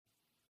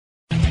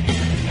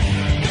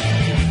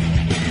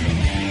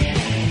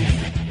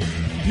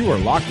You are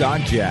Locked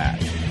On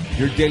Jazz,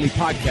 your daily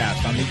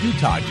podcast on the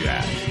Utah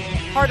Jazz.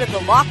 Part of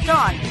the Locked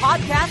On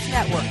Podcast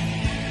Network,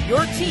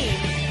 your team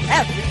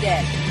every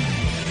day.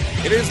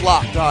 It is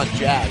Locked On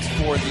Jazz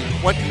for the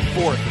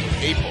 24th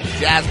of April.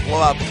 Jazz blow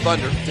out the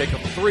Thunder, take a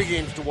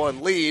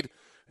 3-1 lead,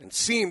 and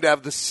seem to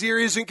have the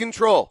series in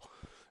control.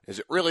 Is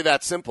it really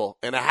that simple?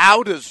 And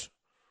how does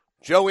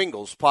Joe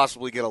Ingles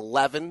possibly get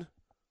 11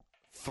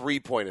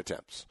 3-point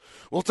attempts?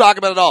 We'll talk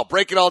about it all,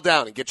 break it all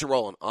down, and get you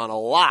rolling on a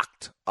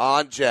Locked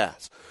On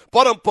Jazz.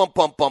 Pow.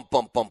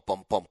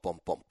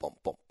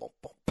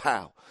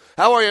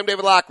 How are you? I'm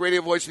David Locke,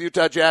 radio voice of the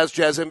Utah Jazz,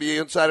 Jazz NBA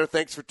insider.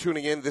 Thanks for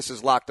tuning in. This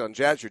is Locked On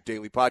Jazz, your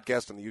daily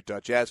podcast on the Utah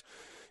Jazz,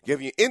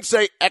 giving you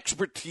insight,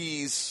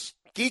 expertise,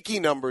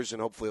 geeky numbers,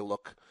 and hopefully a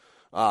look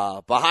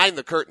behind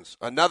the curtains.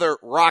 Another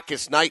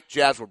raucous night.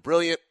 Jazz were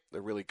brilliant.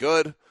 They're really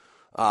good.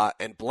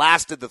 And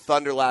blasted the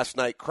Thunder last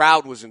night.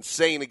 Crowd was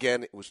insane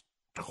again. It was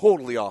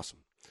totally awesome.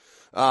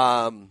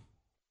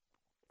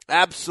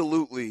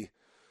 Absolutely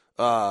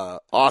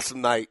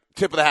awesome night.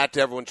 Tip of the hat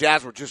to everyone.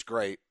 Jazz were just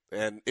great.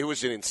 And it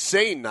was an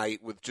insane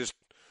night with just,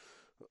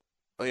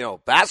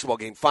 basketball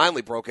game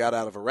finally broke out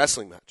of a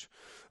wrestling match.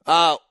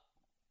 I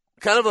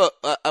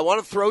want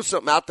to throw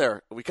something out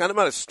there. We kind of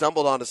might have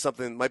stumbled onto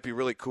something that might be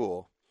really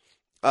cool.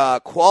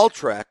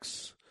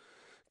 Qualtrics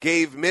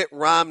gave Mitt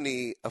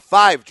Romney a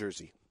 5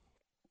 jersey.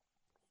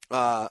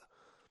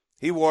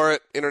 He wore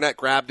it. Internet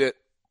grabbed it.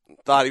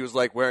 Thought he was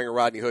like wearing a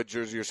Rodney Hood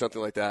jersey or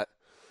something like that.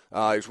 He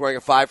was wearing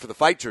a 5 for the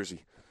Fight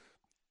jersey.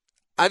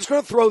 I'm just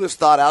going to throw this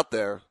thought out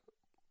there.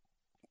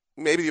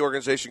 Maybe the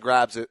organization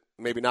grabs it.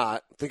 Maybe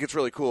not. I think it's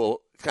really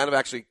cool. It's kind of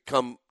actually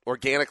come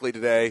organically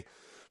today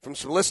from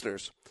some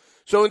listeners.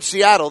 So in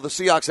Seattle, the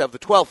Seahawks have the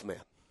 12th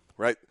man,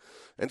 right?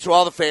 And so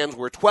all the fans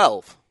wear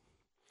 12.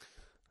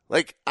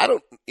 I'm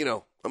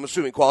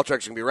assuming Qualtrics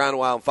going to be around a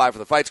while and 5 for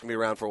the Fight's going to be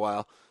around for a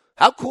while.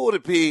 How cool would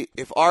it be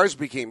if ours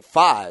became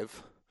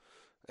 5,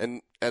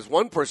 and as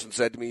one person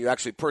said to me, you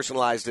actually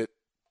personalized it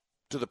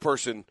to the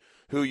person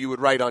who you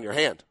would write on your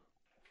hand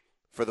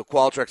for the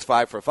Qualtrics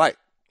 5 for a Fight,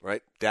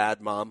 right?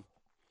 Dad, mom,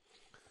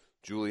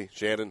 Julie,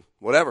 Shannon,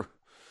 whatever,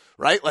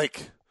 right?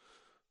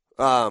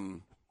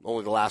 Only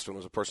the last one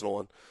was a personal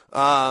one.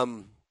 I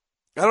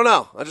don't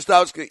know. I just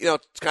thought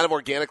it's kind of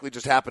organically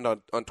just happened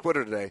on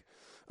Twitter today.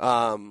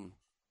 I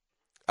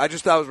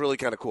just thought it was really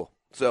kind of cool.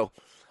 So,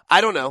 I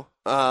don't know.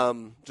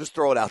 Just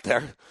throw it out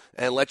there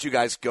and let you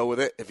guys go with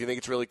it. If you think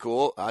it's really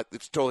cool,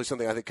 it's totally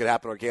something I think could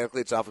happen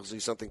organically. It's obviously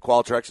something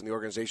Qualtrics and the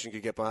organization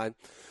could get behind.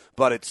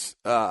 But it's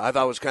I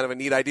thought it was kind of a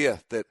neat idea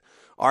that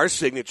our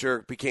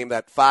signature became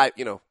that 5.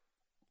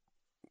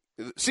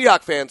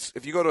 Seahawk fans,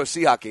 if you go to a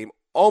Seahawk game,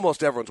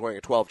 almost everyone's wearing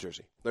a 12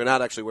 jersey. They're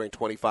not actually wearing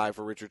 25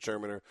 for Richard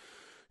Sherman or,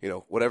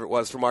 whatever it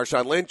was for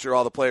Marshawn Lynch, or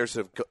all the players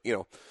have,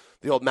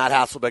 the old Matt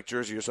Hasselbeck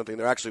jersey or something.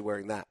 They're actually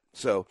wearing that.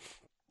 So,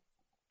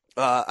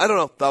 I don't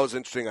know. That was an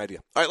interesting idea.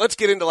 All right, let's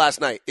get into last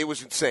night. It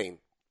was insane.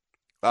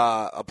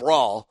 A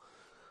brawl.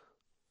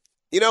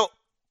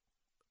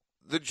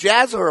 The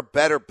Jazz are a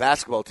better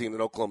basketball team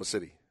than Oklahoma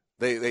City.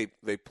 They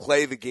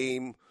play the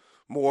game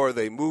more.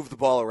 They move the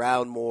ball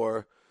around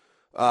more.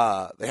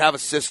 They have a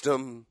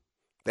system.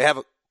 They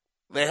have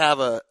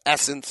a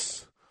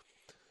essence.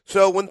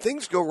 So when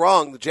things go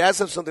wrong, the Jazz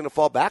have something to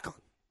fall back on.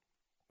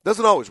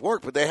 Doesn't always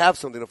work, but they have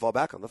something to fall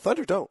back on. The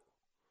Thunder don't.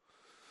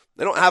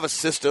 They don't have a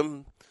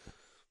system.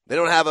 They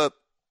don't have a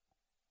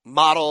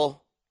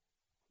model.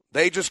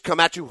 They just come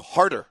at you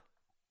harder.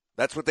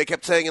 That's what they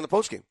kept saying in the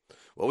postgame.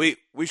 Well, we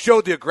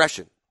showed the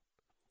aggression.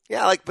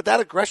 Yeah, but that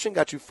aggression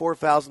got you 4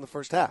 fouls in the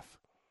first half.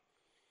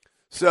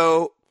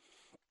 So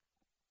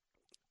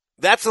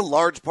that's a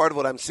large part of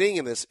what I'm seeing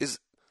in this is,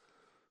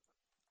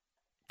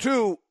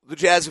 2, the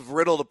Jazz have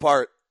riddled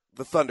apart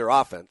the Thunder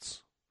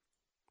offense,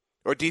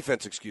 or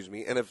defense,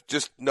 and have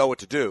just know what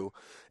to do.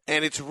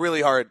 And it's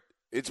really hard.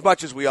 As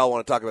much as we all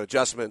want to talk about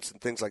adjustments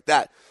and things like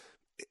that,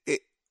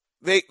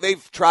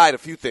 they've tried a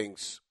few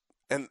things,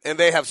 and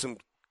they have some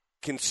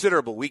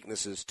considerable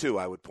weaknesses too,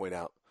 I would point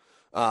out,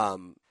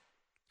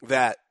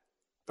 that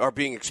are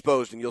being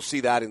exposed, and you'll see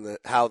that in the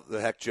how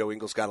the heck Joe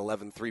Ingles got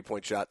 11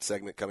 3-point shot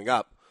segment coming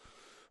up.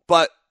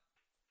 But,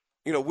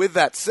 with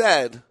that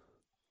said,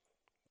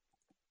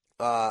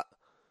 I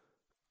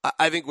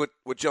think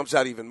what jumps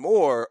out even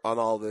more on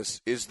all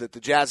this is that the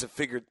Jazz have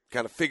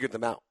figured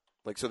them out.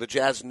 So the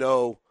Jazz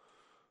know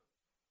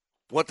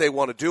what they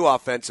want to do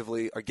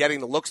offensively, are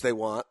getting the looks they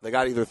want. They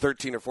got either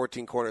 13 or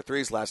 14 corner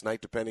threes last night,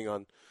 depending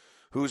on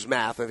whose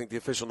math. I think the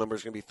official number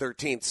is going to be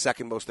 13,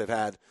 second most they've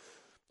had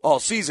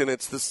all season.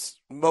 It's the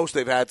most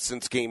they've had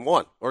since game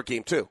 1 or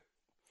game 2.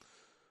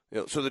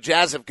 So the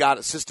Jazz have got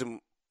a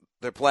system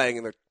they're playing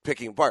and they're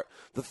picking apart.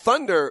 The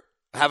Thunder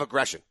have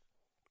aggression,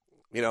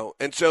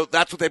 and so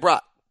that's what they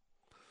brought.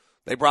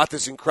 They brought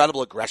this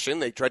incredible aggression.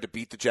 They tried to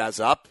beat the Jazz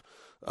up.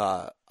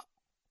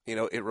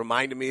 It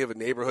reminded me of a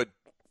neighborhood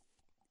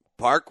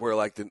park where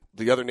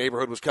the other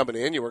neighborhood was coming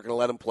in. You weren't going to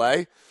let them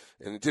play,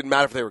 and it didn't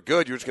matter if they were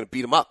good. You were just going to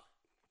beat them up.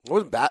 It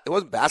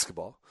wasn't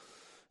basketball.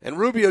 And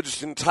Rubio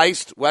just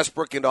enticed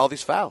Westbrook into all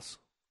these fouls.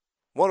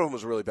 One of them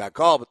was a really bad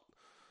call, but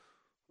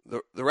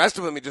The rest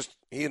of them,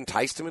 he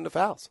enticed him into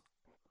fouls.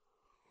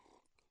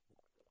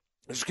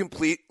 He just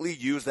completely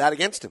used that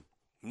against him.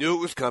 Knew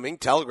it was coming,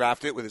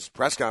 telegraphed it with his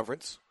press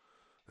conference,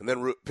 and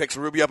then picks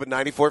Rubio up at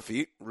 94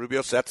 feet.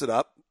 Rubio sets it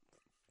up,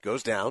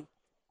 goes down,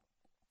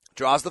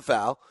 draws the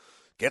foul,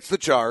 gets the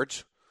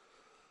charge,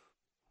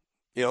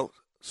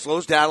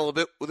 slows down a little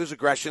bit with his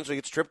aggression so he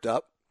gets tripped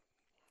up.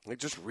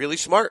 Just really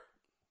smart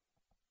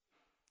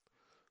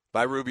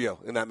by Rubio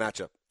in that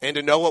matchup, and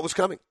to know what was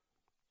coming.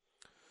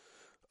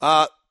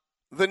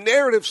 The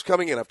narratives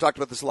coming in, I've talked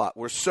about this a lot,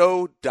 were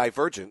so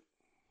divergent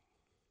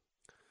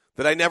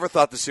that I never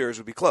thought the series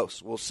would be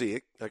close. We'll see.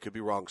 I could be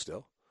wrong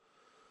still.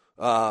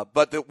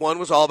 But that one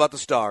was all about the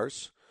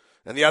Stars,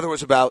 and the other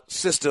was about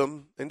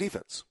system and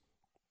defense.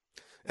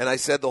 And I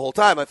said the whole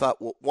time, I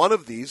thought, well, one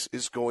of these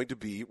is going to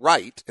be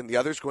right, and the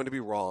other is going to be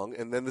wrong,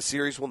 and then the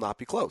series will not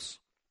be close.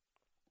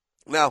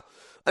 Now,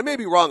 I may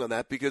be wrong on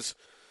that, because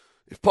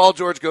if Paul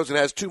George goes and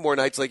has two more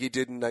nights like he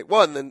did in night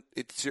one, then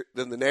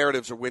the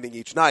narratives are winning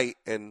each night,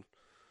 and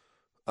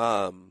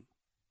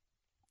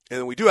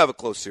we do have a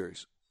close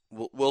series.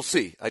 We'll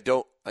see. I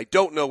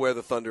don't know where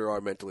the Thunder are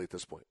mentally at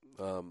this point.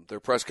 Their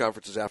press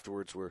conferences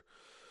afterwards were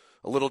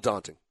a little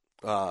daunting.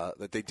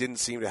 That they didn't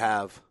seem to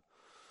have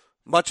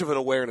much of an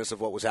awareness of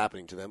what was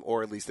happening to them,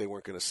 or at least they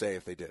weren't going to say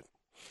if they did.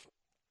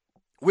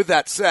 With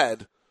that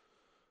said,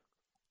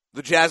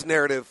 the Jazz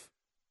narrative,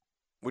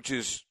 which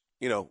is,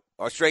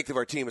 our strength of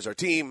our team is our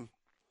team,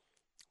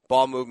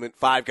 ball movement,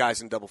 5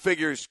 guys in double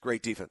figures,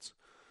 great defense.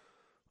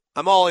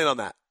 I'm all in on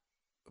that.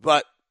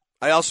 But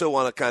I also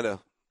want to kind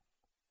of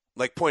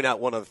point out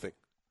one other thing.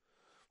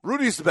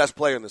 Rudy's the best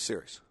player in the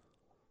series.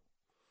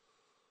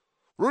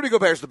 Rudy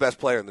Gobert's the best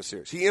player in the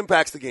series. He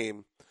impacts the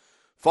game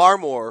far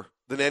more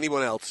than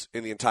anyone else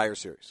in the entire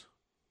series.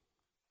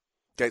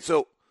 Okay,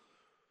 so,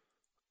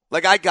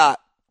 I got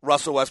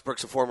Russell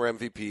Westbrook's a former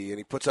MVP, and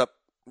he puts up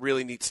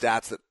really neat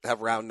stats that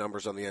have round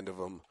numbers on the end of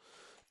them.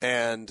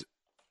 And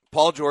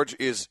Paul George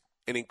is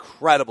an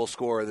incredible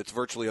scorer that's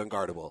virtually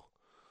unguardable.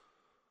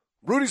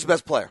 Rudy's the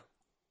best player.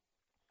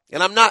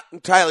 And I'm not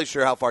entirely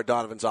sure how far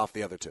Donovan's off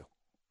the other two,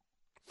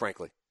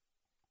 frankly.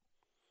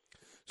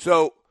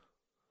 So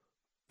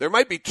there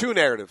might be two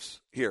narratives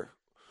here.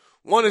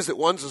 One is that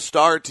one's a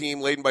star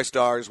team laden by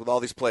stars with all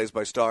these plays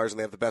by stars, and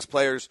they have the best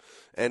players,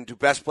 and do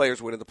best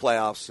players win in the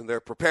playoffs, and they're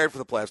prepared for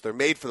the playoffs, they're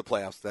made for the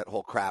playoffs, that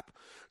whole crap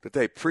that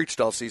they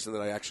preached all season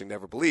that I actually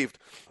never believed.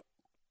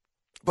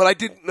 But I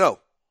didn't know.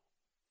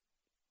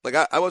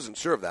 I wasn't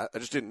sure of that. I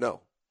just didn't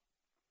know.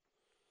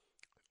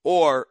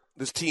 Or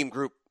this team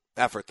group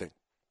effort thing.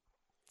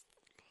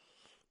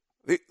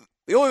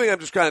 The only thing I'm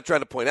just kind of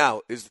trying to point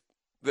out is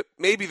that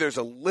maybe there's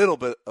a little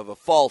bit of a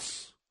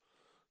falseness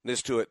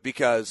to it,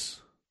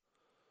 because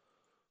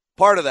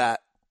part of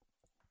that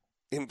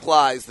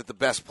implies that the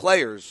best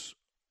players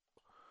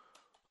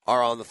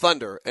are on the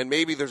Thunder, and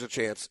maybe there's a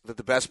chance that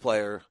the best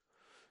player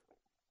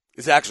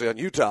is actually on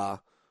Utah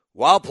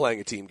while playing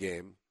a team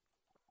game.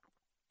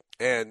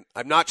 And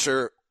I'm not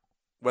sure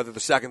whether the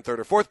second, third,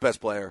 or fourth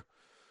best player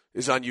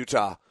is on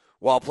Utah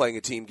while playing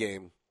a team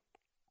game.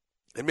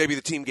 And maybe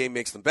the team game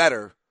makes them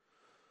better.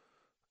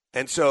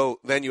 And so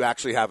then you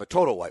actually have a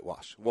total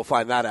whitewash. We'll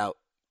find that out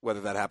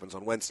whether that happens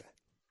on Wednesday.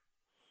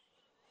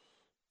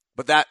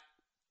 But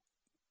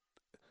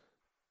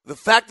the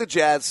fact that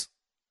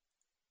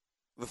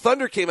the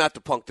Thunder came out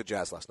to punk the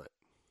Jazz last night.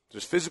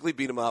 Just physically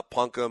beat them up,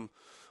 punk them,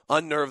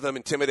 unnerve them,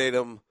 intimidate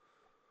them.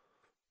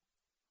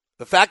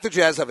 The fact that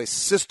Jazz have a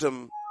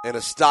system and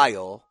a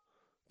style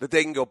that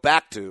they can go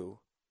back to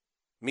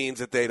means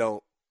that they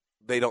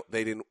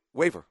didn't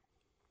waver.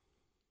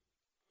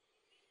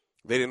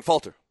 They didn't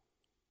falter.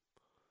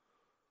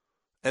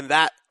 And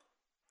that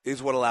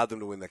is what allowed them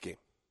to win that game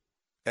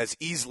as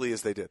easily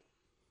as they did.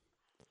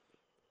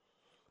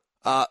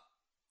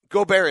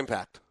 Gobert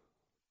impact.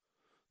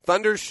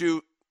 Thunder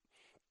shoot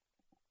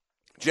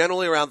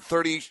generally around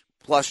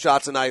 30-plus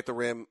shots a night at the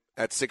rim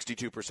at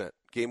 62%.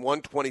 Game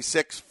 1,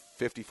 26,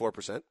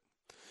 54%.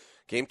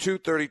 Game 2,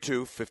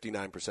 32,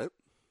 59%.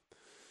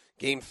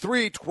 Game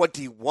 3,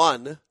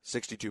 21,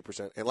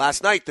 62%. And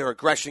last night, their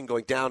aggression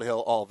going downhill,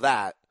 all of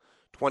that,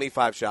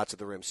 25 shots at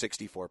the rim,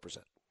 64%.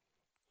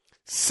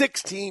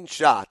 16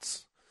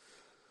 shots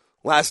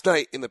last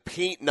night in the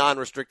paint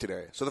non-restricted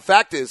area. So the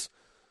fact is,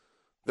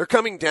 they're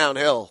coming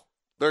downhill.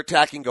 They're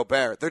attacking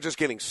Gobert. They're just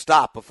getting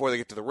stopped before they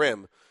get to the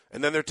rim.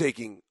 And then they're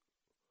taking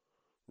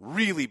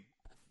really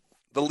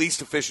the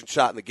least efficient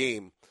shot in the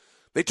game.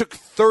 They took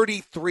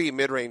 33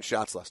 mid-range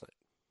shots last night.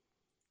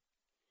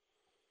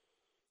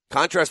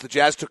 Contrast, the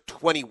Jazz took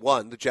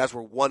 21. The Jazz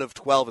were 1 of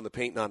 12 in the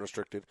paint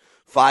non-restricted,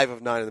 5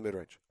 of 9 in the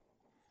mid-range.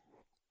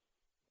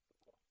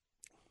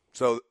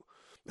 So,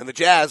 and the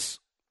Jazz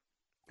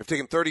have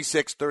taken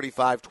 36,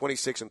 35,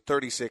 26, and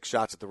 36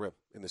 shots at the rim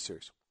in this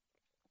series.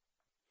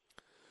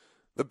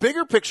 The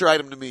bigger picture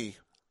item to me,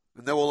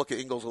 and then we'll look at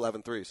Ingles'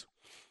 11 threes.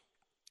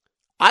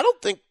 I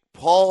don't think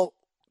Paul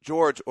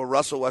George or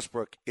Russell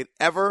Westbrook, it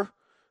ever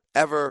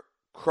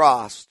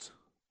crossed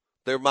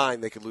their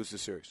mind they could lose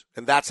this series.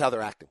 And that's how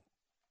they're acting.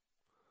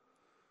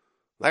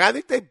 I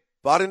think they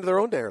bought into their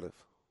own narrative.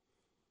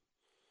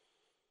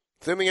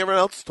 Same thing everyone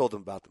else told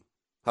them about them.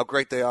 How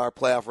great they are,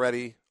 playoff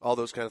ready, all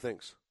those kind of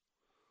things.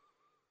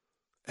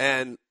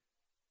 And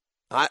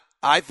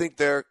I think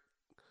they're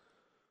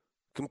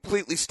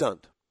completely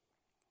stunned.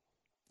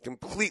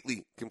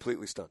 Completely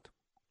stunned.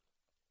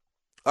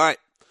 All right.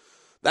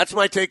 That's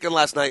my take on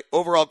last night.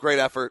 Overall, great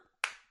effort.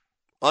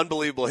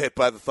 Unbelievable hit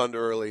by the Thunder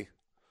early.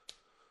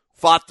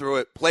 Fought through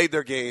it, played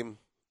their game.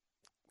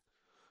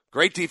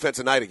 Great defense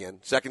tonight again.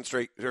 Second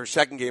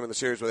game in the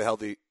series where they held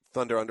the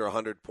Thunder under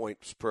 100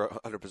 points per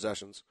 100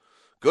 possessions.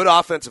 Good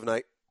offensive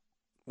night.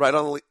 Right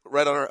on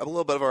a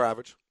little bit of our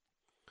average.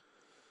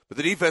 But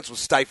the defense was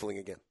stifling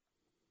again.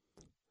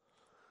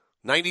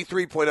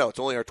 93.0. It's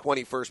only our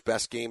 21st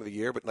best game of the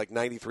year, but like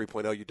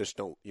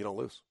 93.0, you don't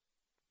lose.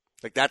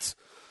 Like that's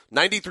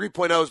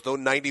 93.0 is the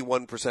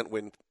 91%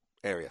 win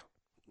area.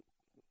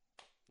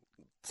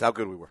 That's how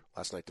good we were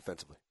last night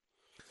defensively.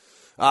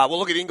 We'll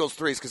look at Ingles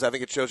threes because I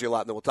think it shows you a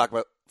lot, and then we'll talk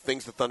about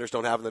things the Thunders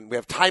don't have. And then we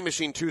have Time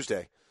Machine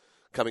Tuesday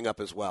coming up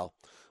as well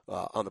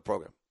on the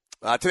program.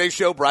 Today's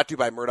show brought to you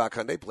by Murdoch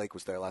Hyundai. Blake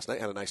was there last night.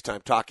 Had a nice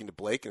time talking to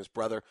Blake and his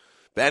brother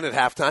Ben at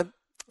halftime.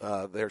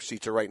 Their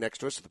seats are right next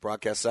to us at the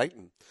broadcast site.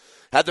 And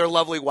had their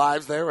lovely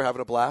wives there. We're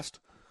having a blast.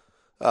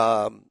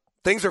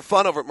 Things are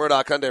fun over at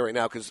Murdoch Hyundai right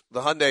now because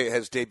the Hyundai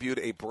has debuted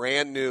a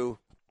brand new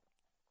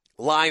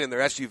line in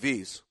their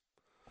SUVs.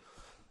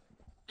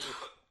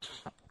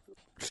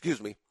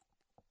 Excuse me.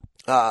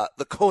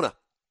 The Kona.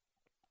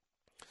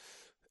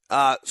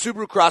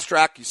 Subaru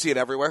Crosstrek, you see it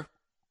everywhere,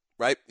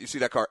 right? You see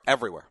that car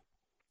everywhere.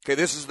 Okay,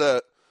 this is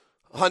the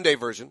Hyundai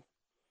version.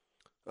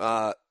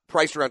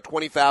 Priced around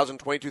 $20,000,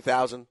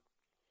 $22,000.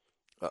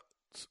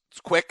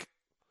 It's quick,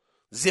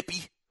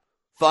 zippy,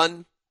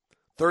 fun,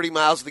 30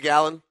 miles to the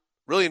gallon.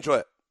 Really enjoy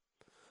it.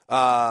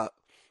 So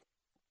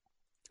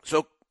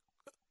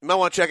you might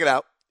want to check it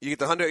out. You get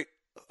the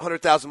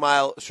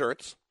 100,000-mile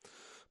assurance.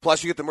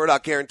 Plus, you get the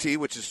Murdoch Guarantee,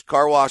 which is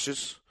car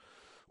washes,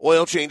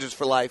 oil changes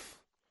for life,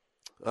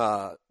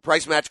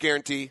 price match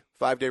guarantee,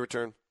 5-day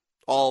return,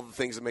 all the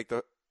things that make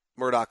the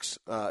Murdochs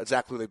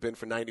exactly who they've been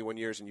for 91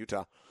 years in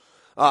Utah.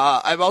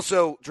 I've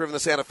also driven the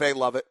Santa Fe,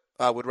 love it.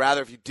 Would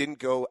rather if you didn't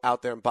go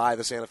out there and buy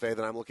the Santa Fe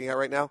that I'm looking at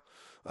right now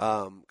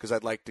because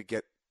I'd like to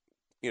get,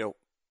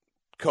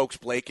 coax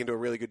Blake into a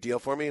really good deal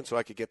for me and so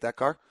I could get that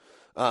car.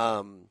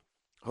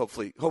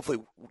 Hopefully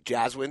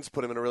Jazz wins,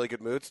 put him in a really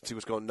good mood since he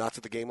was going nuts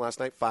at the game last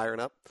night, firing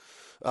up,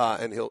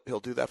 and he'll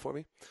do that for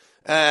me.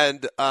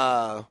 And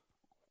that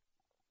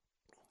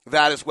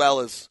as well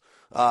as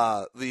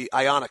the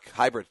Ioniq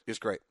Hybrid is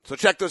great. So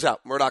check those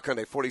out. Murdoch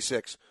Hyundai,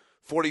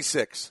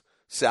 46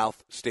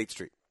 South State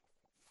Street.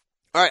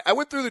 All right, I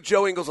went through the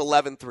Joe Ingles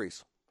 11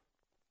 threes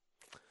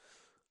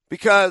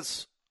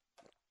because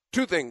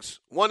two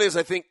things. One is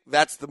I think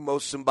that's the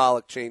most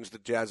symbolic change the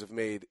Jazz have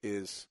made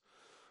is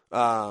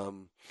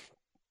the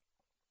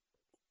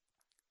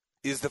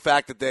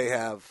fact that they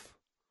have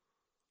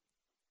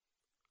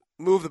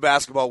moved the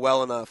basketball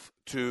well enough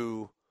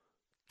to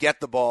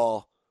get the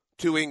ball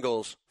to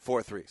Ingles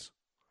for threes.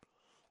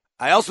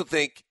 I also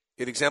think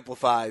it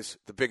exemplifies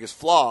the biggest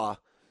flaw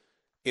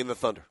in the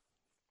Thunder.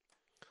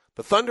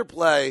 The Thunder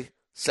play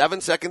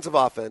 7 seconds of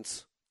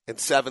offense and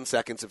 7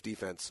 seconds of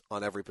defense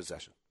on every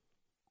possession.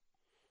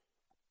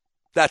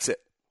 That's it.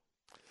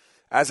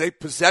 As a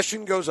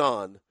possession goes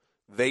on,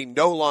 they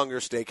no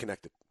longer stay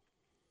connected.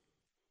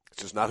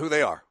 It's just not who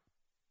they are.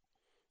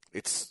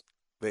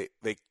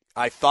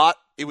 I thought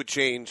it would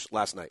change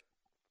last night,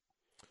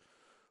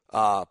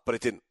 but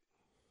it didn't.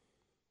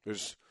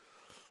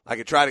 I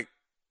could try to,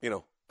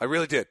 I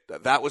really did.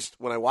 That was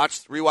when I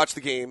rewatched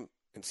the game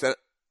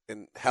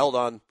and held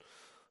on,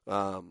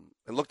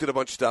 and looked at a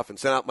bunch of stuff and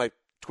sent out my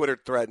Twitter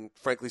thread and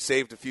frankly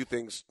saved a few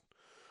things.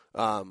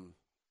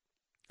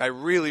 I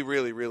really,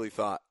 really, really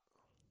thought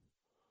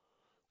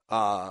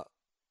that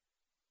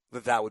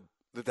would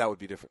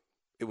be different.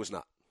 It was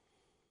not.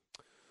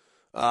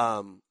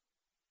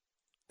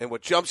 And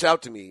what jumps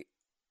out to me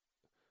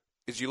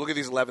is you look at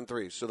these 11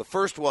 threes. So the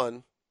first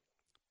one,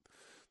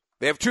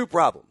 they have two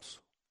problems.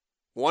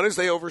 One is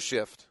they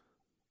overshift,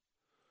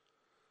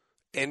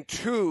 and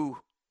two,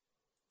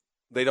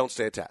 they don't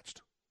stay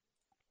attached.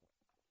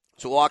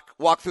 So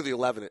walk through the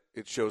 11,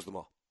 it shows them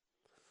all.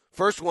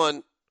 First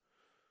one,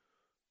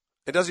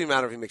 it doesn't even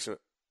matter if he makes it.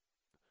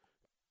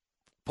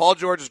 Paul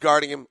George is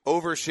guarding him,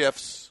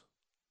 overshifts,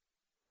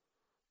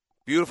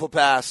 beautiful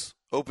pass,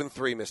 open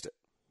three, missed it.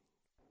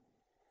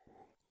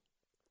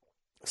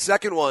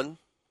 Second one,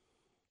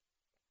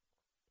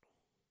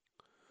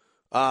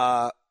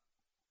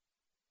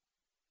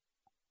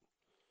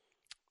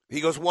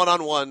 he goes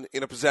one-on-one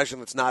in a possession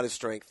that's not his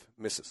strength,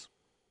 misses.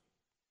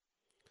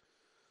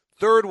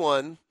 Third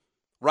one,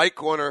 right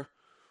corner,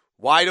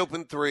 wide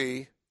open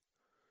three.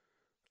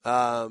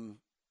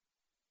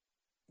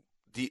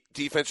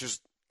 Defense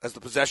just, as the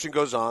possession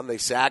goes on, they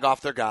sag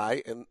off their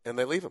guy and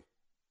they leave him.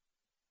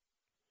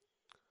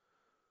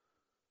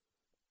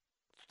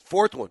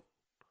 Fourth one,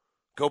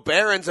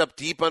 Gobert ends up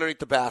deep underneath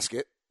the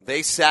basket.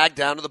 They sag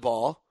down to the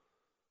ball.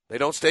 They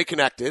don't stay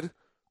connected.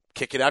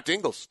 Kick it out to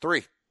Ingles.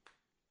 3.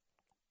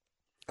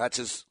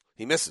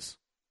 He misses.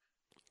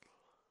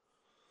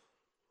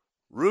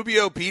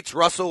 Rubio beats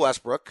Russell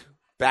Westbrook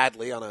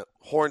badly on a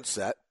horn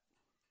set.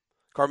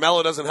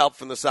 Carmelo doesn't help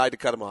from the side to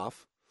cut him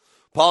off.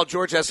 Paul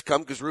George has to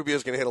come because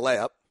Rubio's going to hit a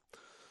layup.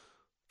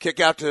 Kick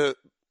out to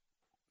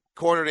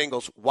cornered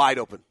Ingles, wide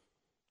open.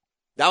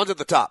 That one's at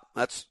the top.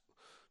 That's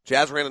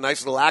Jazz ran a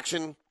nice little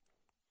action.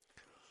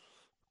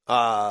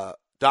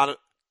 Donovan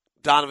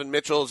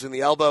Mitchell's in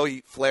the elbow.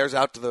 He flares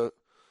out to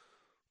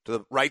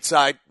the right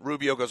side.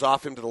 Rubio goes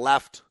off him to the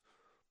left,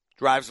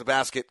 drives the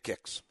basket,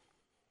 kicks.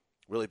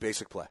 Really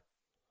basic play.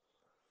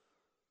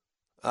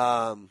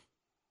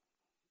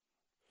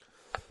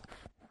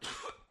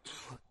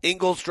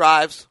 Ingles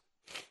drives,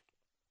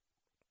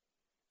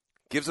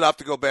 gives it off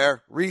to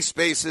Gobert,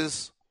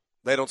 re-spaces.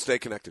 They don't stay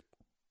connected.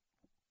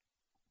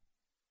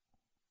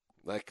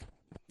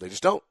 They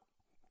just don't.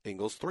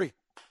 Ingles 3.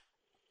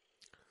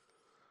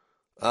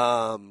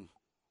 Final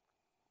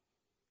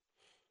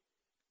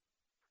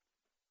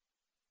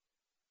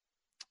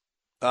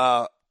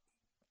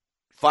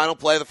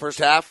play of the first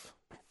half.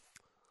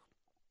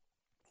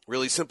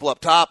 Really simple up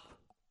top.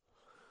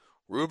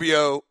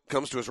 Rubio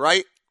comes to his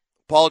right.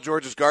 Paul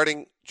George is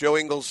guarding Joe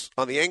Ingles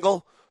on the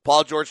angle.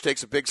 Paul George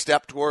takes a big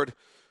step toward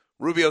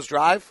Rubio's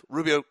drive.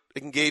 Rubio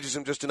engages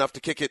him just enough to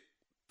kick it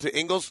to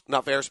Ingles.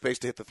 Enough airspace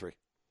to hit the 3.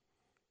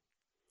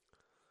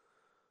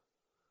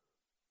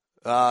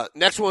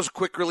 Next one was a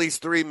quick release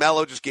 3.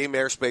 Melo just gave him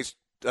airspace.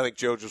 I think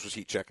Joe just was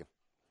heat checking.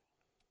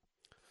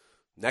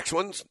 Next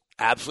one's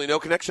absolutely no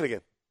connection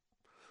again.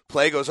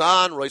 Play goes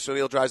on. Royce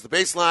O'Neal drives the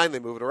baseline. They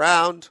move it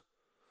around.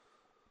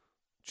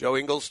 Joe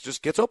Ingles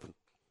just gets open.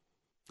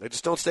 They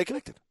just don't stay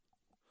connected.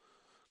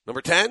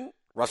 Number 10,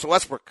 Russell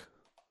Westbrook.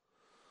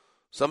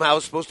 Somehow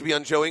is supposed to be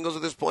on Joe Ingles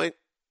at this point.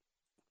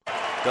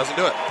 Doesn't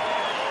do it.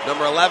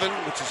 Number 11,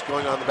 which is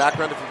going on in the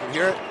background if you can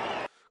hear it.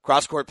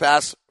 Cross-court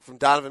pass from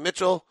Donovan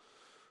Mitchell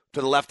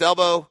to the left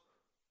elbow.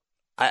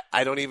 I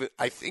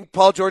think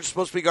Paul George is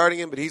supposed to be guarding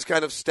him, but he's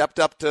kind of stepped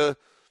up to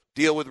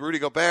deal with Rudy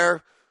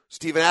Gobert.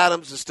 Steven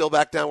Adams is still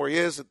back down where he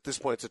is. At this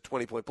point, it's a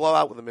 20-point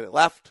blowout with a minute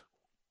left.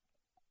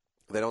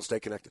 They don't stay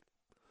connected.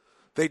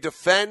 They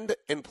defend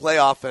and play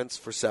offense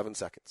for 7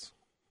 seconds.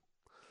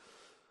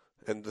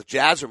 And the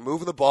Jazz are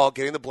moving the ball,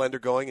 getting the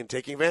blender going, and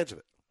taking advantage of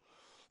it.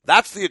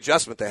 That's the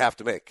adjustment they have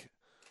to make.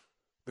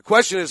 The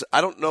question is, I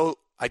don't know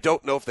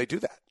if they do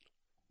that.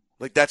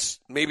 That's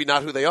maybe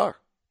not who they are.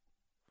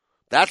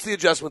 That's the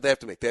adjustment they have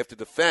to make. They have to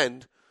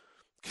defend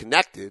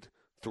connected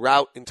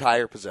throughout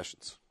entire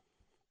possessions.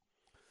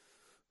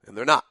 And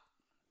they're not.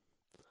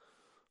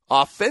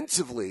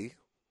 Offensively,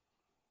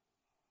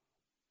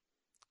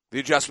 the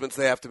adjustments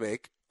they have to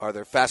make are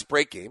their fast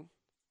break game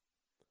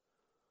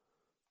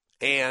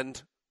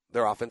and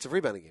their offensive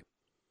rebounding game.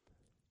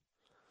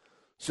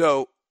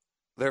 So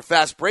their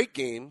fast break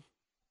game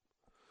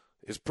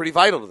is pretty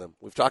vital to them.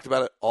 We've talked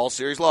about it all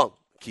series long.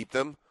 Keep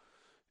them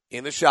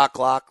in the shot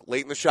clock,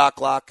 late in the shot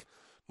clock.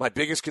 My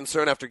biggest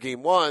concern after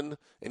Game 1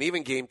 and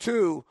even Game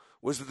 2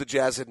 was that the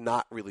Jazz had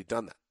not really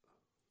done that.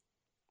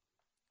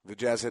 The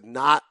Jazz had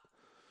not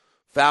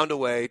found a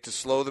way to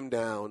slow them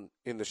down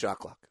in the shot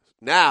clock.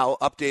 Now,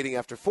 updating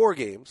after 4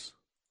 games,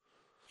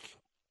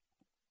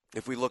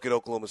 if we look at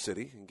Oklahoma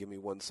City, and give me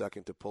 1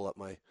 second to pull up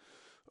my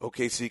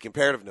OKC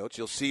comparative notes,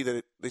 you'll see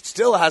that it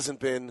still hasn't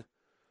been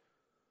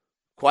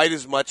quite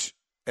as much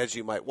as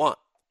you might want.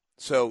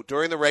 So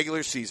during the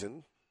regular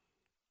season,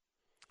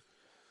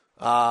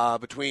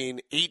 between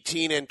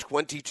 18 and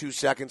 22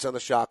 seconds on the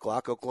shot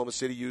clock, Oklahoma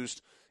City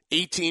used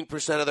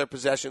 18% of their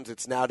possessions.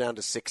 It's now down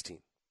to 16.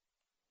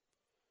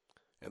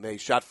 And they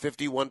shot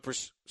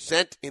 51%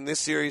 in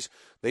this series.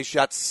 They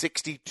shot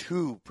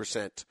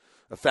 62%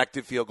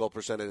 effective field goal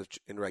percentage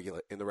in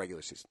the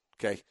regular season.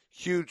 Okay,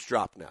 huge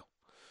drop now.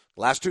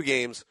 Last 2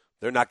 games,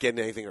 they're not getting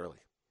anything early.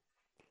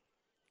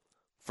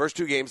 First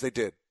 2 games they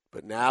did,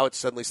 but now it's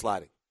suddenly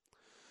sliding.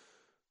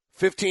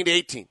 15 to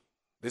 18.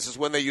 This is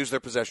when they use their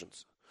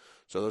possessions.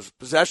 So those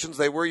possessions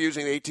they were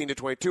using 18 to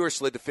 22 are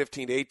slid to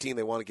 15 to 18.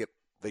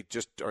 They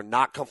just are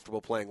not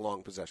comfortable playing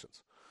long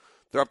possessions.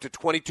 They're up to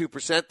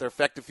 22%. Their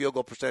effective field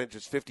goal percentage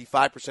is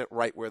 55%,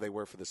 right where they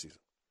were for the season.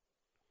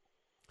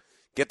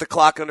 Get the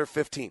clock under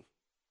 15.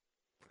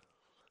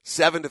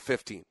 7 to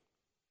 15.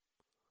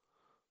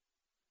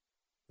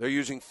 They're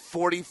using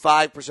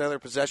 45% of their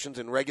possessions.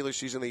 In regular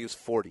season, they use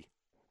 40.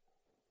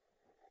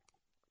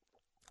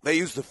 They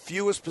use the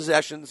fewest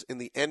possessions in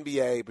the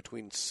NBA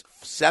between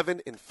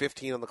 7 and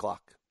 15 on the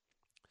clock.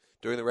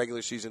 During the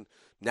regular season,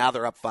 now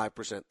they're up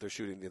 5%. They're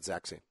shooting the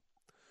exact same.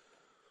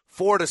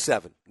 4 to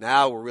 7.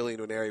 Now we're really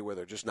into an area where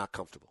they're just not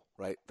comfortable,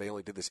 right? They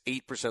only did this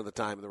 8% of the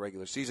time in the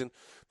regular season.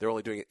 They're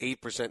only doing it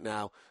 8%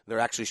 now. They're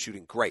actually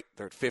shooting great.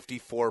 They're at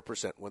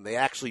 54%. When they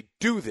actually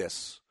do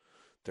this,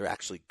 they're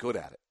actually good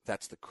at it.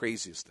 That's the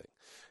craziest thing.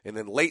 And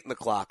then late in the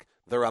clock,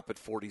 they're up at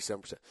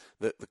 47%.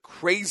 The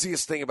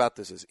craziest thing about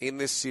this is in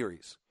this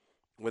series,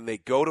 when they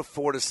go to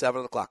 4 to 7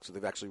 on the clock, so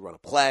they've actually run a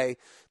play,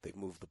 they've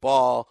moved the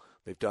ball,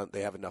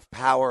 they have enough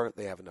power,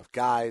 they have enough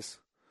guys.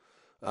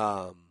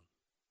 They're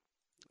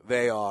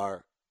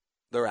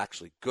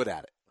actually good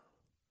at it.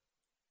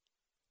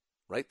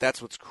 Right?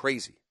 That's what's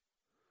crazy.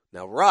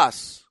 Now,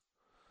 Russ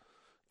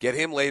Get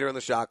him later in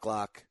the shot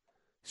clock,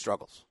 he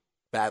struggles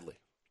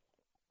badly.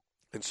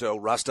 And so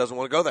Russ doesn't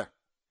want to go there.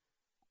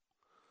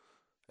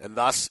 And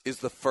thus is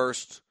the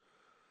first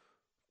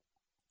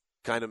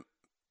kind of,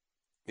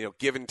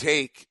 give and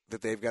take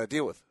that they've got to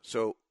deal with.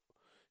 So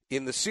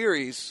in the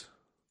series,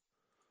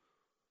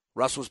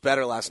 Russ was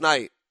better last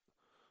night.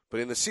 But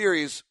in the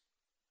series,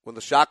 when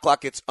the shot clock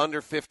gets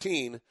under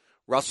 15,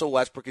 Russell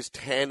Westbrook is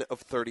 10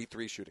 of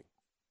 33 shooting.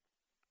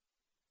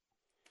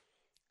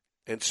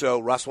 And so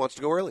Russ wants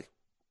to go early.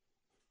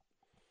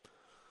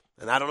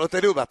 And I don't know what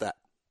they do about that.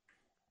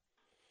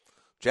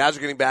 Jazz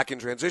are getting back in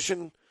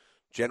transition,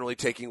 generally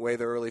taking away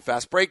their early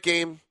fast break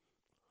game.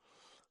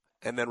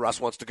 And then Russ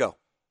wants to go.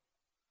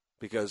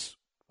 Because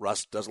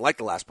Russ doesn't like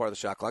the last part of the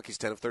shot clock. He's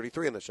 10 of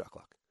 33 in the shot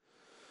clock.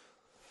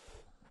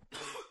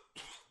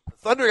 The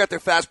Thunder got their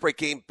fast break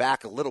game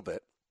back a little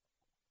bit.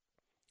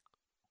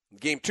 In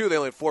Game 2, they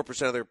only had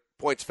 4% of their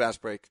points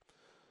fast break.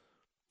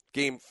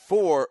 Game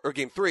 4,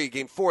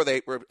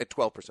 they were at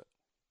 12%.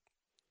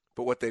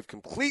 But what they've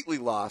completely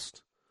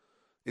lost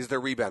is their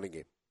rebounding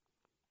game.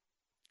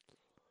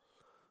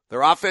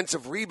 Their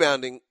offensive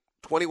rebounding,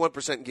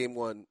 21% in Game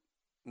 1,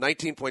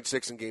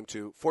 19.6 in Game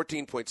 2,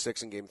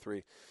 14.6 in Game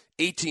 3,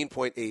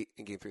 18.8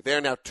 in Game 3. They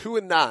are now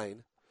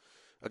 2-9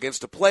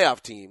 against a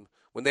playoff team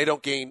when they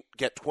don't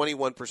get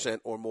 21%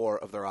 or more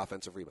of their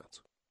offensive rebounds.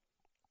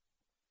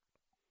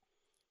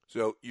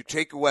 So you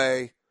take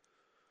away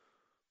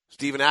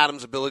Steven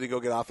Adams' ability to go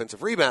get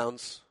offensive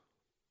rebounds,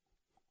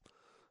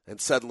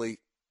 and suddenly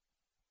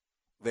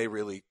they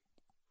really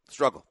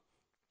struggle.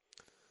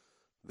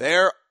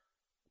 Their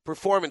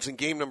performance in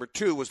game number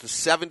 2 was the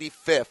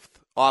 75th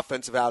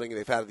offensive outing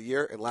they've had of the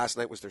year, and last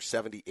night was their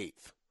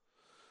 78th.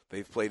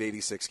 They've played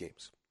 86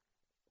 games.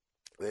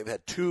 They've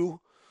had 2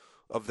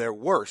 of their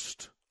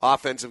worst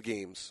offensive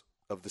games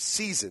of the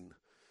season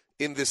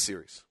in this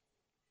series.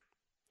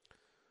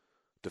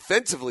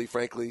 Defensively,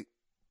 frankly,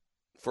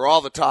 for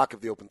all the talk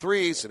of the open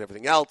threes and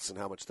everything else and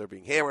how much they're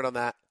being hammered on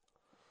that,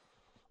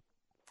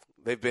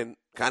 they've been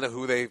kind of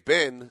who they've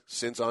been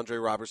since Andre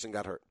Robertson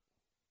got hurt.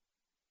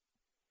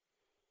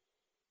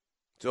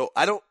 So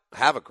I don't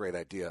have a great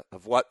idea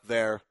of what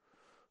their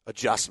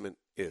adjustment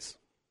is,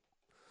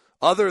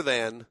 other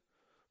than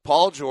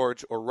Paul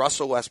George or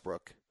Russell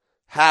Westbrook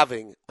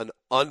having an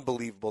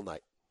unbelievable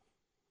night,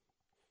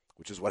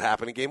 which is what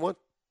happened in Game 1.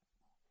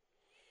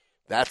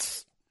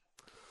 That's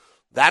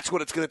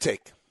what it's going to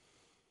take,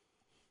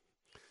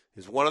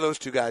 is one of those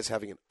two guys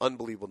having an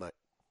unbelievable night.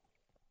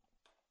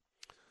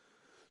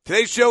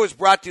 Today's show is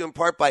brought to you in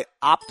part by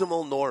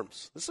Optimal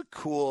Norms. This is a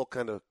cool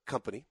kind of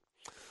company.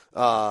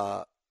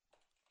 Optimal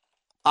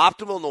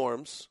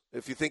Norms,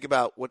 if you think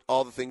about what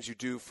all the things you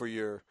do for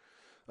your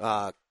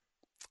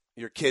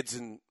kids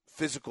in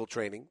physical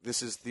training,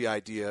 this is the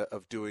idea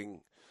of doing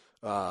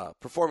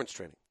performance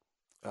training,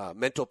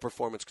 mental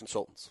performance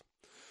consultants.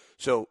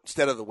 So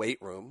instead of the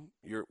weight room,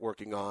 you're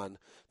working on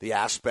the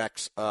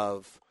aspects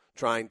of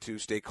trying to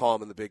stay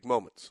calm in the big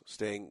moments,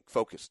 staying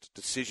focused,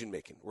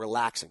 decision-making,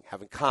 relaxing,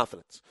 having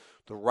confidence,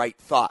 the right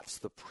thoughts,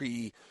 the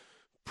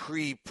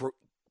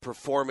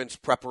pre-performance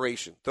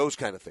preparation, those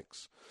kind of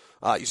things.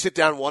 You sit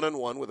down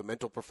one-on-one with a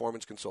mental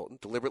performance consultant,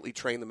 deliberately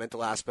train the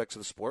mental aspects of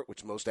the sport,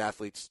 which most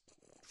athletes,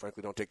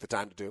 frankly, don't take the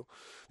time to do.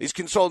 These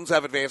consultants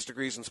have advanced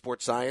degrees in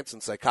sports science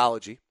and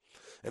psychology,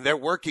 and they're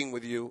working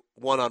with you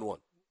one-on-one.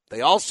 They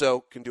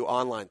also can do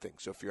online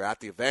things. So if you're at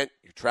the event,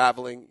 you're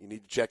traveling, you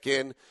need to check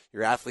in,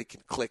 your athlete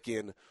can click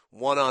in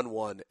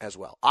one-on-one as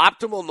well.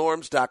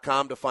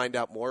 OptimalNorms.com to find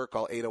out more.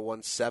 Call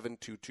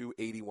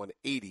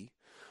 801-722-8180.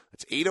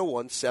 That's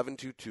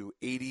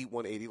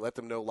 801-722-8180. Let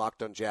them know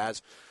Locked on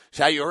Jazz. It's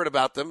how you heard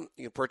about them.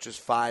 You can purchase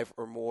 5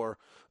 or more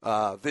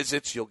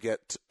visits. You'll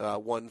get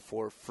 1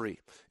 for free.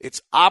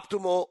 It's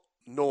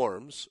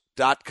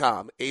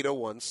OptimalNorms.com,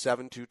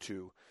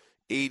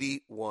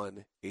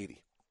 801-722-8180.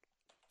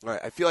 All right,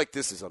 I feel like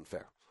this is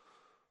unfair.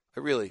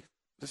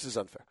 This is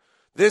unfair.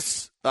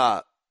 This,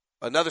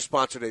 another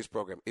sponsor of today's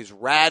program is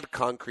Rad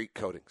Concrete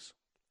Coatings.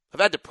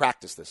 I've had to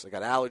practice this. I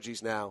got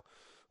allergies now.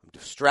 I'm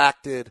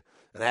distracted,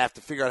 and I have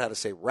to figure out how to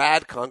say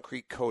Rad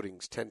Concrete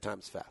Coatings 10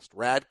 times fast.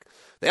 Rad.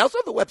 They also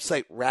have the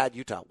website Rad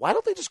Utah. Why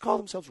don't they just call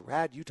themselves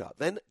Rad Utah?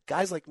 Then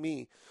guys like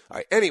me. All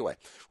right, anyway,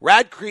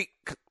 Rad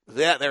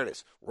there it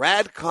is.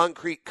 Rad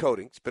Concrete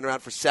Coating. It's been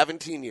around for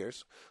 17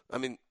 years. I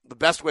mean, the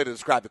best way to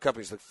describe the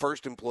company is the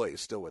first employee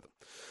is still with them.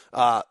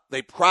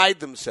 They pride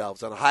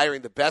themselves on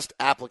hiring the best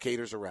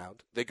applicators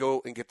around. They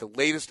go and get the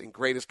latest and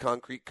greatest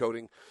concrete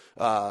coating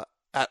at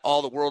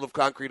all the World of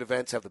Concrete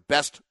events, have the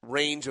best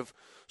range of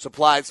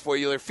supplies for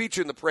you. They're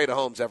featured in the Parade of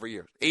Homes every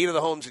year. 8 of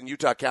the homes in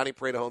Utah County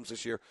Parade of Homes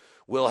this year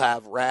will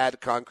have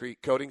Rad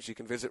Concrete Coatings. You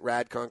can visit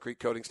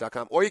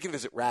radconcretecoatings.com or you can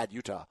visit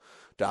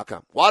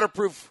radutah.com.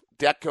 Waterproof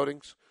deck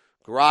coatings.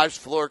 Garage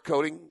floor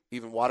coating,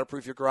 even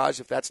waterproof your garage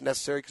if that's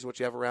necessary because what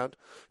you have around.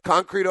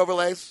 Concrete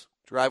overlays,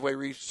 driveway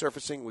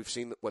resurfacing. We've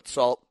seen what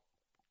salt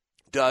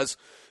does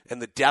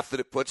and the depth that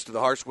it puts to the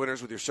harsh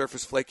winters with your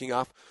surface flaking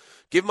off.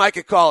 Give Mike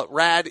a call at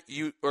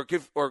go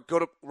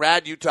to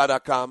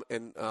radutah.com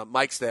and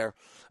Mike's there,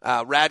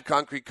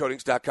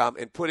 radconcretecoatings.com,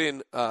 and put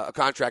in a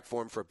contract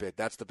form for a bid.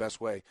 That's the best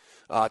way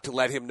to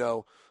let him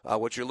know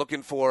what you're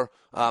looking for.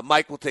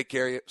 Mike will take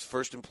care of you.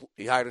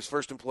 He hired his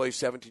first employee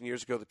 17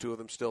 years ago. The two of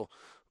them still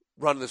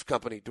running this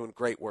company, doing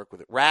great work with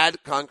it.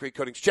 Rad Concrete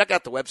Coatings. Check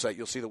out the website.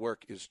 You'll see the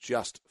work is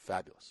just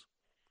fabulous.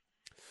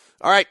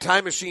 All right,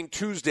 Time Machine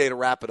Tuesday to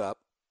wrap it up.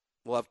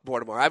 We'll have more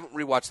tomorrow. I haven't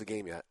rewatched the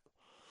game yet.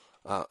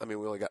 We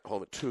only got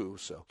home at 2,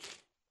 so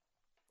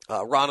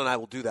Ron and I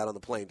will do that on the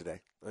plane today.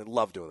 I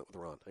love doing it with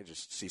Ron. I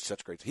just see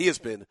such great. He has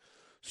been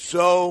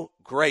so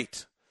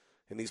great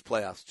in these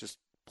playoffs. Just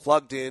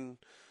plugged in,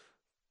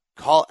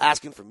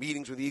 asking for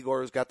meetings with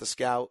Igor, who's got the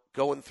scout,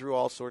 going through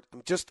all sorts.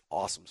 Just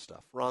awesome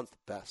stuff. Ron's the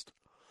best.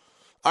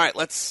 All right,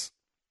 let's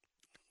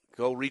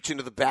go reach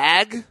into the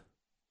bag.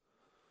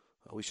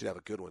 Oh, we should have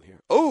a good one here.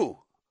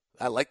 Oh,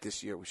 I like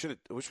this year.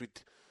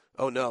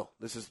 Oh, no,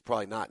 this is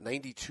probably not.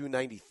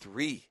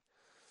 92-93.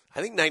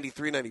 I think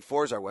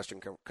 93-94 is our Western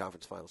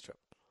Conference Finals trip.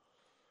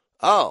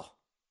 Oh,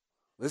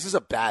 this is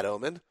a bad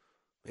omen.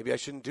 Maybe I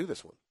shouldn't do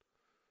this one.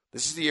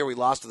 This is the year we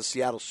lost to the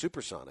Seattle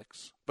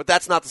Supersonics. But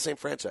that's not the same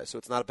franchise, so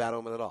it's not a bad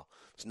omen at all.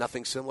 There's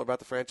nothing similar about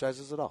the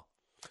franchises at all.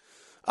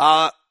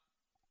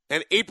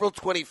 And April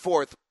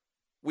 24th,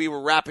 we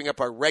were wrapping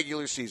up our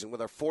regular season with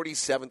our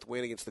 47th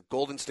win against the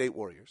Golden State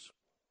Warriors.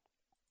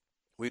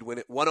 We'd win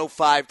it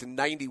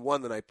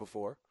 105-91 the night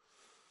before.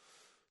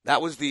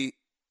 That was the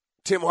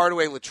Tim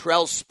Hardaway,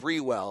 Latrell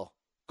Sprewell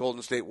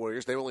Golden State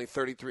Warriors. They were only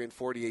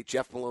 33-48.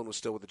 Jeff Malone was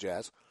still with the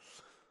Jazz.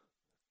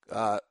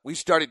 We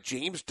started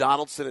James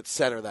Donaldson at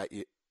center that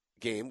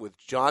game with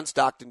John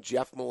Stockton,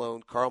 Jeff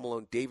Malone, Karl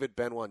Malone, David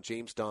Benoit, and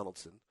James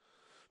Donaldson.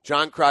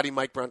 John Crotty,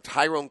 Mike Brown,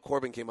 Tyrone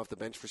Corbin came off the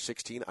bench for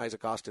 16.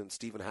 Isaac Austin and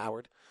Stephen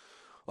Howard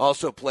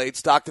also played.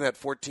 Stockton had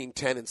 14,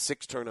 10, and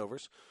 6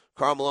 turnovers.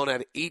 Karl Malone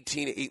had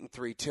 18, 8, and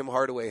 3. Tim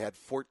Hardaway had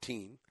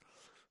 14.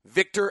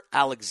 Victor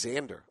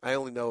Alexander. I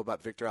only know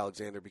about Victor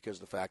Alexander because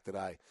of the fact that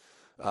I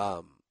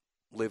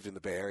lived in the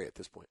Bay Area at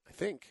this point, I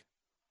think.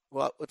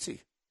 Well, let's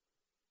see.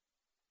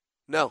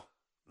 No,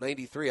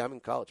 93. I'm in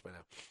college by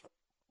now.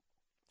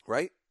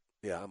 Right?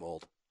 Yeah, I'm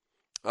old.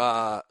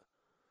 So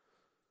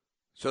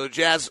the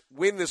Jazz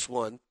win this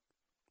one,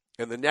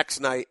 and the next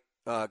night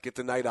get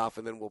the night off,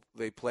 and then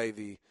they play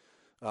the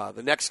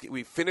next.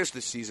 We finish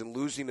the season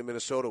losing to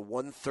Minnesota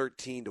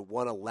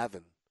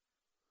 113-111.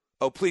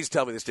 Oh, please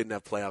tell me this didn't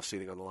have playoff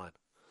seating on the line.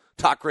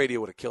 Talk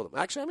radio would have killed him.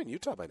 Actually, I'm in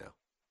Utah by now.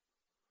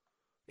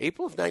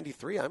 April of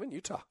 93, I'm in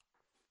Utah.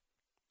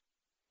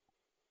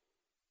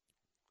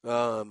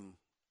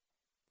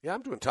 Yeah,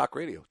 I'm doing talk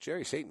radio.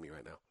 Jerry's hating me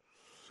right now.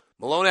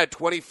 Malone had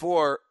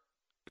 22.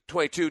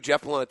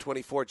 Jeff Malone had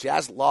 24.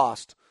 Jazz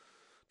lost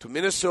to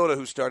Minnesota,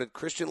 who started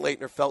Christian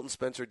Laettner, Felton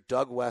Spencer,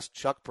 Doug West,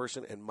 Chuck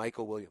Person, and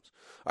Michael Williams.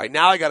 All right,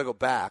 now I got to go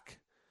back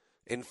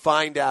and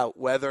find out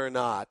whether or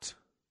not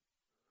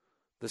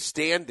the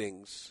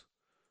standings,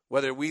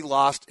 whether we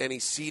lost any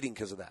seeding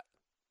because of that.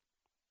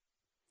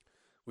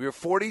 We were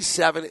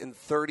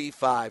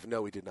 47-35.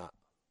 No, we did not.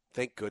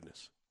 Thank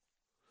goodness.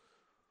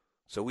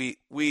 So we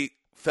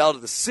fell to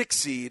the 6th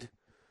seed,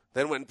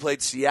 then went and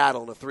played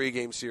Seattle in a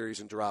 3-game series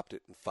and dropped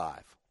it in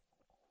 5.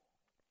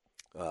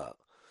 But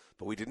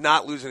we did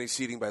not lose any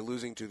seeding by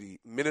losing to the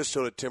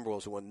Minnesota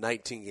Timberwolves, who won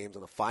 19 games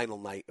on the final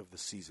night of the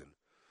season.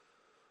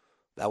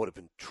 That would have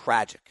been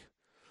tragic.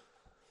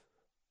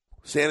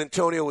 San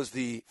Antonio was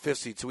the 5th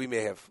seed, so we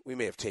may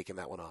have taken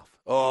that one off.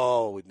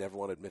 Oh, we'd never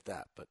want to admit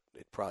that, but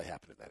it probably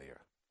happened in that era.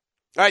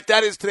 All right,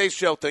 that is today's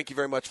show. Thank you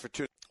very much for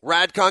tuning in.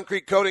 Rad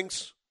Concrete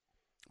Coatings,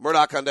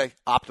 Murdoch Hyundai,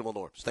 Optimal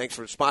Norms. Thanks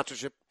for the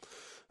sponsorship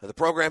of the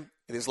program.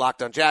 It is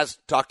Locked On Jazz.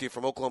 Talk to you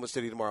from Oklahoma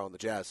City tomorrow on the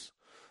Jazz,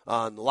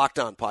 on the Locked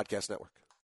On Podcast Network.